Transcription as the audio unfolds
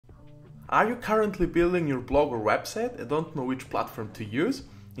Are you currently building your blog or website and don't know which platform to use?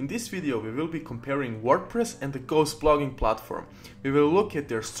 In this video we will be comparing WordPress and the Ghost blogging platform. We will look at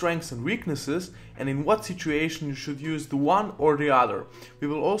their strengths and weaknesses and in what situation you should use the one or the other. We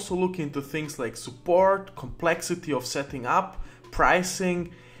will also look into things like support, complexity of setting up,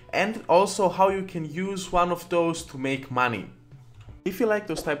 pricing, and also how you can use one of those to make money. If you like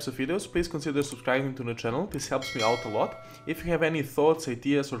those types of videos, please consider subscribing to the channel. This helps me out a lot. If you have any thoughts,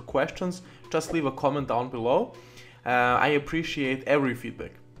 ideas or questions, just leave a comment down below. I appreciate every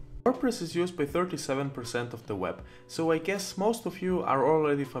feedback. WordPress is used by 37% of the web, so I guess most of you are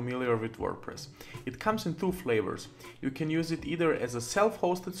already familiar with WordPress. It comes in two flavors. You can use it either as a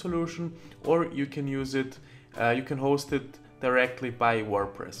self-hosted solution or you can use it, you can host it directly by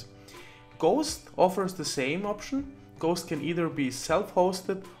WordPress. Ghost offers the same option. Ghost can either be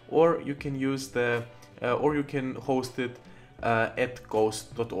self-hosted or you can use you can host it at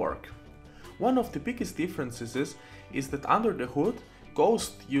ghost.org. One of the biggest differences is that under the hood,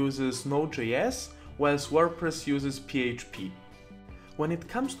 Ghost uses Nodejs, whilst WordPress uses PHP. When it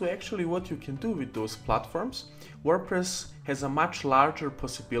comes to actually what you can do with those platforms, WordPress has a much larger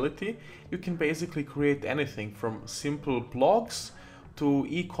possibility. You can basically create anything from simple blogs to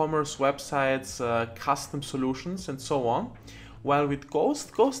e-commerce websites, custom solutions and so on. While with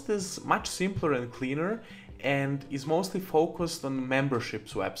Ghost is much simpler and cleaner and is mostly focused on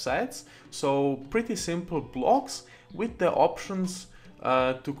memberships websites. So pretty simple blogs with the options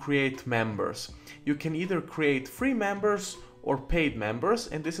to create members. You can either create free members or paid members,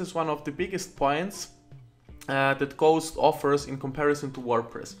 and this is one of the biggest points that Ghost offers in comparison to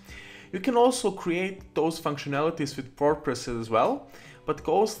WordPress. You can also create those functionalities with WordPress as well, but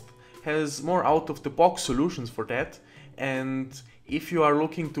Ghost has more out-of-the-box solutions for that, and if you are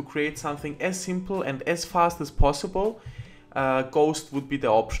looking to create something as simple and as fast as possible, Ghost would be the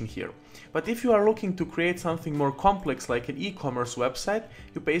option here. But if you are looking to create something more complex like an e-commerce website,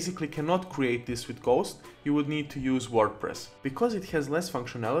 you basically cannot create this with Ghost. You would need to use WordPress. Because it has less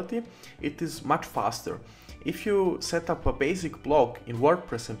functionality, it is much faster. If you set up a basic blog in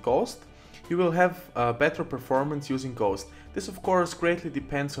WordPress and Ghost, you will have better performance using Ghost. This of course greatly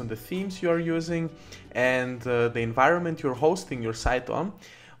depends on the themes you are using and the environment you're hosting your site on,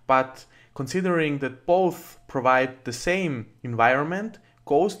 but considering that both provide the same environment,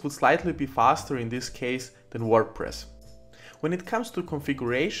 Ghost would slightly be faster in this case than WordPress. When it comes to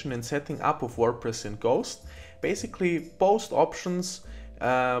configuration and setting up of WordPress and Ghost, basically both options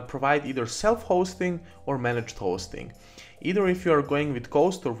provide either self-hosting or managed hosting. Either if you are going with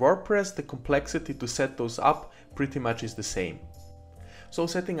Ghost or WordPress, the complexity to set those up pretty much is the same. So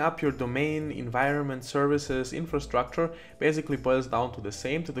setting up your domain, environment, services, infrastructure basically boils down to the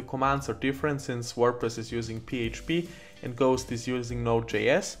same. The commands are different since WordPress is using PHP and Ghost is using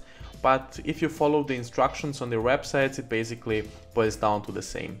Node.js. But if you follow the instructions on their websites, it basically boils down to the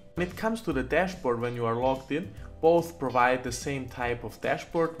same. When it comes to the dashboard when you are logged in, both provide the same type of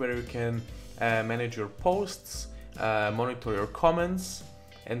dashboard where you can manage your posts, monitor your comments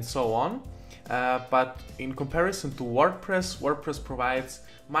and so on. But in comparison to WordPress, WordPress provides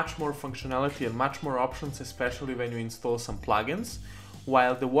much more functionality and much more options, especially when you install some plugins,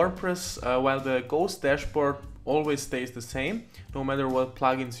 while the Ghost dashboard always stays the same no matter what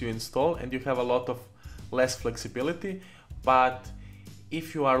plugins you install, and you have a lot of less flexibility. But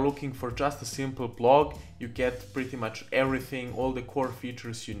if you are looking for just a simple blog, you get pretty much everything, all the core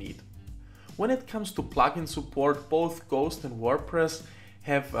features you need. When it comes to plugin support, both Ghost and WordPress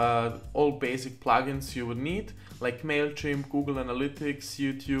have all basic plugins you would need, like Mailchimp, Google Analytics,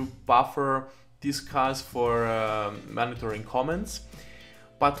 YouTube, Buffer, Discuss for monitoring comments.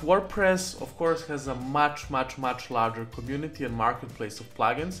 But WordPress, of course, has a much larger community and marketplace of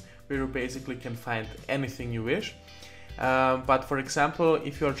plugins where you basically can find anything you wish. But for example,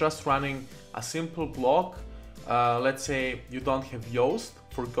 if you're just running a simple blog, let's say you don't have Yoast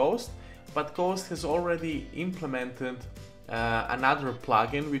for Ghost, but Ghost has already implemented another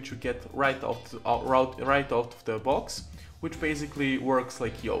plugin which you get right out of the box, which basically works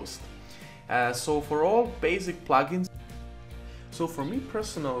like Yoast. So for all basic plugins, so for me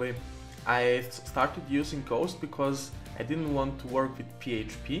personally, I started using Ghost because I didn't want to work with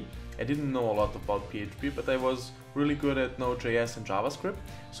PHP. I didn't know a lot about PHP, but I was really good at Node.js and JavaScript.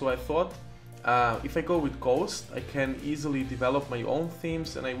 So I thought if I go with Ghost, I can easily develop my own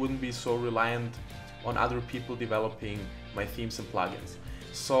themes and I wouldn't be so reliant on other people developing my themes and plugins.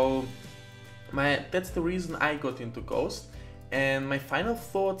 So that's the reason I got into Ghost. And my final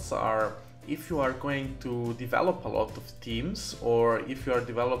thoughts are, if you are going to develop a lot of themes, or if you are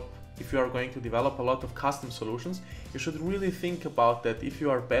if you are going to develop a lot of custom solutions, you should really think about that if you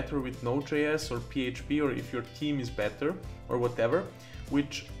are better with Node.js or PHP, or if your team is better or whatever,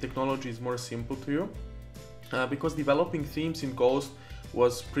 which technology is more simple to you. Because developing themes in Ghost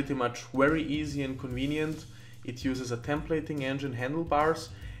was pretty much very easy and convenient. It uses a templating engine, handlebars,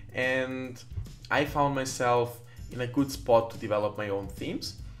 and I found myself in a good spot to develop my own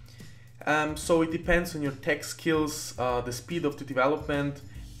themes. So it depends on your tech skills, the speed of the development,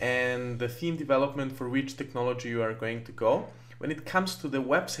 and the theme development for which technology you are going to go. When it comes to the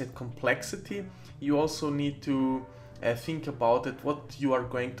website complexity, you also need to think about it, what you are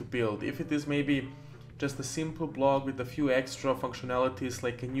going to build. If it is maybe just a simple blog with a few extra functionalities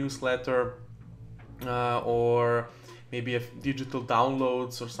like a newsletter or maybe a digital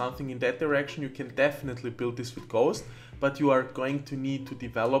downloads or something in that direction, you can definitely build this with Ghost, but you are going to need to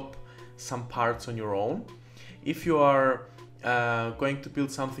develop some parts on your own. If you are going to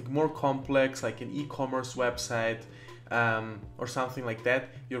build something more complex like an e-commerce website or something like that,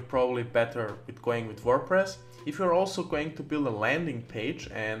 you're probably better with going with WordPress. If you're also going to build a landing page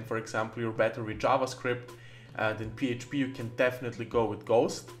and, for example, you're better with JavaScript than PHP, you can definitely go with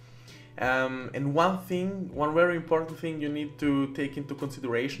Ghost. And one very important thing you need to take into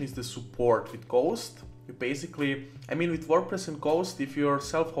consideration is the support with Ghost. You basically, with WordPress and Ghost, if you're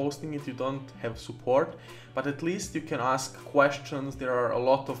self-hosting it, you don't have support, but at least you can ask questions. There are a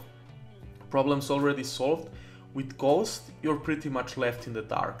lot of problems already solved. With Ghost, you're pretty much left in the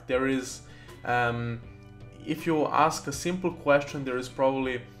dark. There is, if you ask a simple question, there is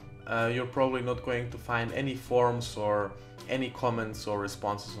probably, you're probably not going to find any forms or any comments or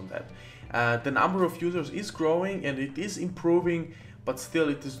responses on that. The number of users is growing and it is improving, but still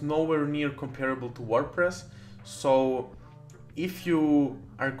it is nowhere near comparable to WordPress. So if you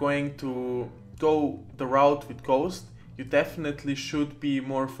are going to go the route with Ghost, you definitely should be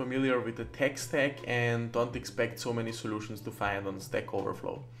more familiar with the tech stack and don't expect so many solutions to find on Stack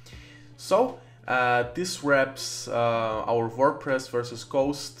Overflow. So this wraps our WordPress versus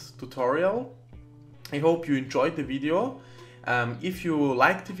Ghost tutorial. I hope you enjoyed the video. If you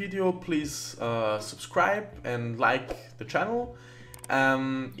liked the video, please subscribe and like the channel.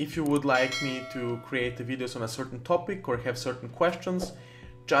 If you would like me to create the videos on a certain topic or have certain questions,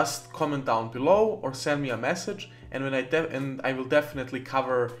 just comment down below or send me a message, and I will definitely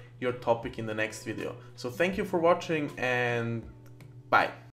cover your topic in the next video. So thank you for watching and bye.